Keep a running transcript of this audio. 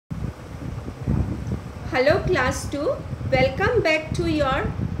Hello class 2, welcome back to your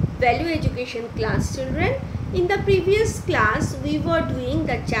value education class children. In the previous class we were doing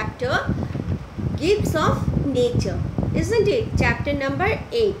the chapter Gifts of Nature, isn't it? Chapter number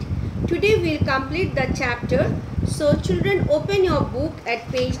 8. Today we will complete the chapter. So children, open your book at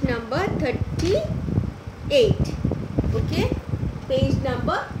page number 38. Okay, page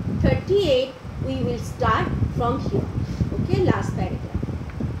number 38. We will start from here. Okay, last paragraph.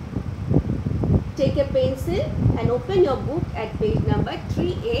 Take a pencil and open your book at page number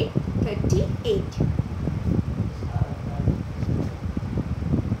 38.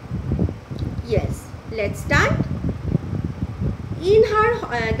 Yes, let's start. In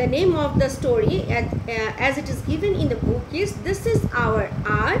her, the name of the story as it is given in the book is "This is our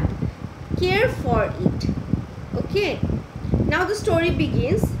art, care for it." Okay, now the story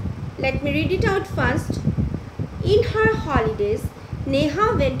begins. Let me read it out first. In her holidays,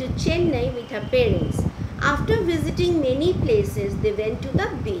 Neha went to Chennai with her parents. After visiting many places, they went to the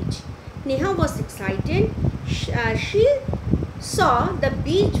beach. Neha was excited. She saw the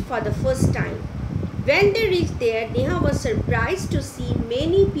beach for the first time. When they reached there, Neha was surprised to see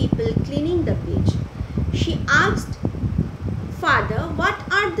many people cleaning the beach. She asked father, "What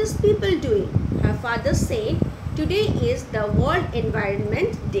are these people doing?" Her father said, "Today is the World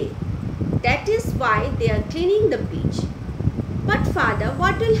Environment Day. That is why they are cleaning the beach." "But father,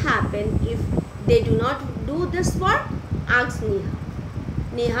 what will happen if they do not do this work?" asked Neha.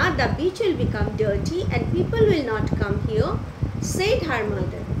 "Neha, the beach will become dirty and people will not come here," said her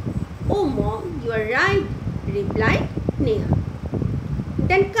mother. "Oh mom, you are right," replied Neha.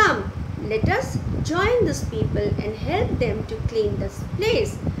 "Then come, let us join these people and help them to clean this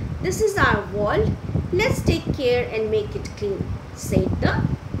place. This is our world. Let's take care and make it clean," said the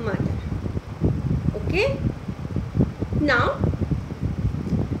mother. Okay. Now,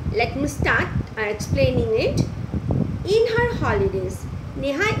 let me start explaining it. In her holidays,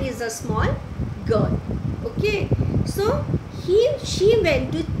 Neha is a small girl. Okay, so she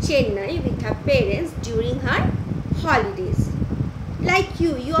went to Chennai with her parents during her holidays. Like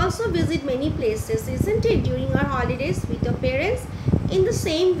you also visit many places, isn't it, during her holidays with your parents? In the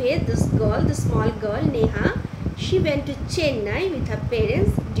same way, this girl, the small girl Neha, she went to Chennai with her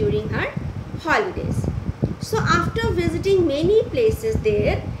parents during her holidays. So after visiting many places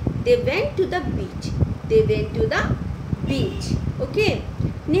there, they went to the beach. Okay.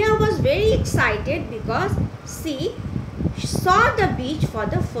 Neha was very excited because she saw the beach for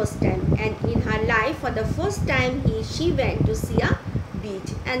the first time, and in her life for the first time she went to see a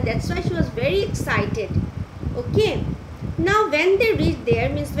beach, and that's why she was very excited. Okay. Now when they reached there,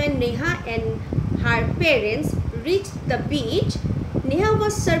 means when Neha and her parents reached the beach, Neha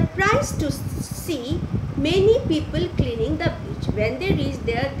was surprised to see many people cleaning the beach. When they reached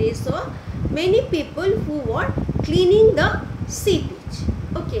there, they saw many people who were cleaning the sea beach.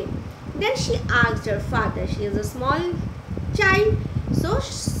 Okay. Then she asked her father. She is a small child, so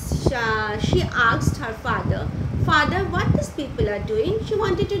she asked her father, "Father, what these people are doing?" She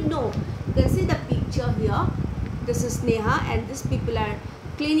wanted to know. You can see the picture here. This is Neha and these people are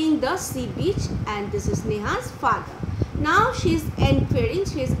cleaning the sea beach, and this is Neha's father. Now she is inquiring,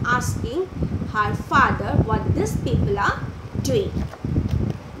 she is asking her father what these people are doing.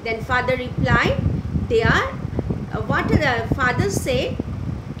 Then father replied, what the father said,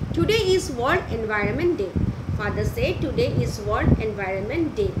 "Today is World Environment Day." Father said, "Today is World Environment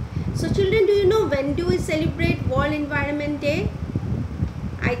Day." So children, do you know when do we celebrate World Environment Day?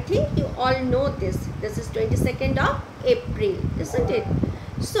 I think you all know this. This is 22nd of April, isn't it?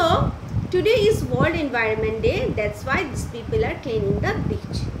 So today is World Environment Day. That's why these people are cleaning the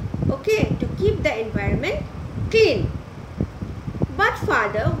beach. Okay, to keep the environment clean. "But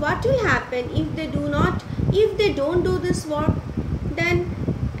father, what will happen if they don't do this work?" Then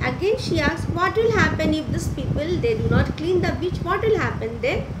again she asked, "What will happen if these people, they do not clean the beach? What will happen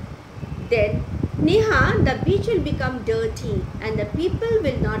then?" Then "Neha, the beach will become dirty and the people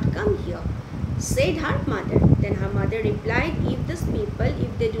will not come here," said her mother. Then her mother replied, "If these people,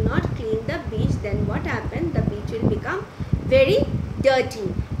 if they do not clean the beach, then what happened? The beach will become very dirty,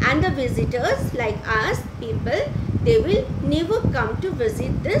 and the visitors like us people, they will never come to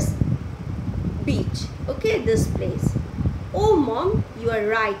visit this beach. Okay, this place." "Oh mom, you are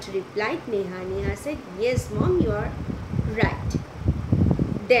right," replied Neha. Neha said, "Yes mom, you are right."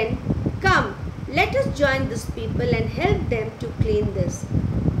 Then, "Come, let us join these people and help them to clean this."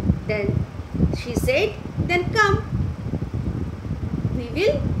 Then she said, "Then come, we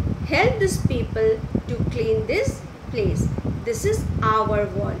will help these people to clean this place. This is our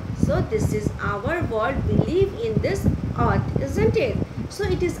world. So this is our world. We live in this earth, isn't it? So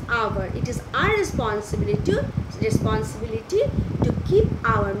it is our responsibility to keep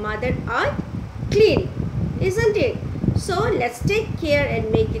our Mother Earth clean, isn't it? So let's take care and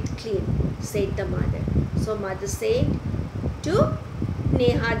make it clean, said the mother. So mother said to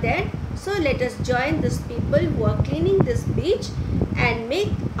Neha that, so let us join these people who are cleaning this beach and make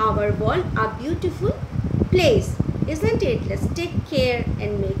our world a beautiful place, isn't it? Let's take care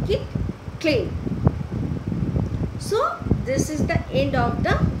and make it clean. So this is the end of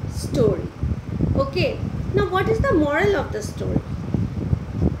the story. Okay, now what is the moral of the story?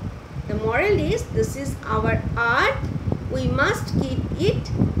 The moral is, this is our earth, we must keep it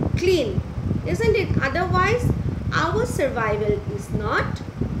clean, isn't it? Otherwise our survival is not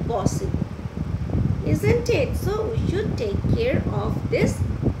possible, isn't it? So we should take care of this,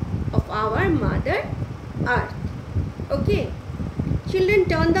 of our Mother Earth. Okay, children,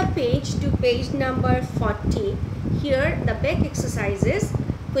 turn the page to page number 40. Here the back exercises,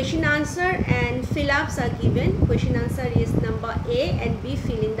 question answer and fill ups are given. Question answer is number A and B,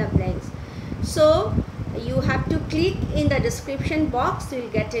 fill in the blanks. So you have to click in the description box, you will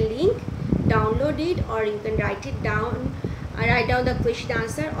get a link, download it, or you can write it down, write down the question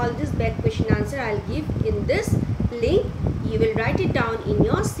answer. All this back question answer I'll give in this link. You will write it down in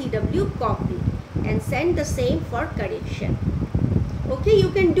your CW copy and send the same for correction. Okay, you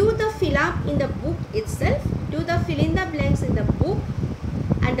can do the fill up in the book itself, do the fill in the blanks in the book,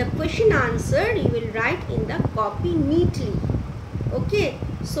 and the question answer you will write in the copy neatly. Okay,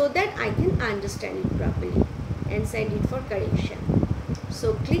 so that I can understand it properly and send it for correction.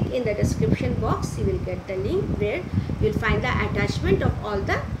 So click in the description box, you will get the link where you will find the attachment of all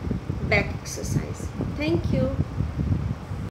the back exercise. Thank you.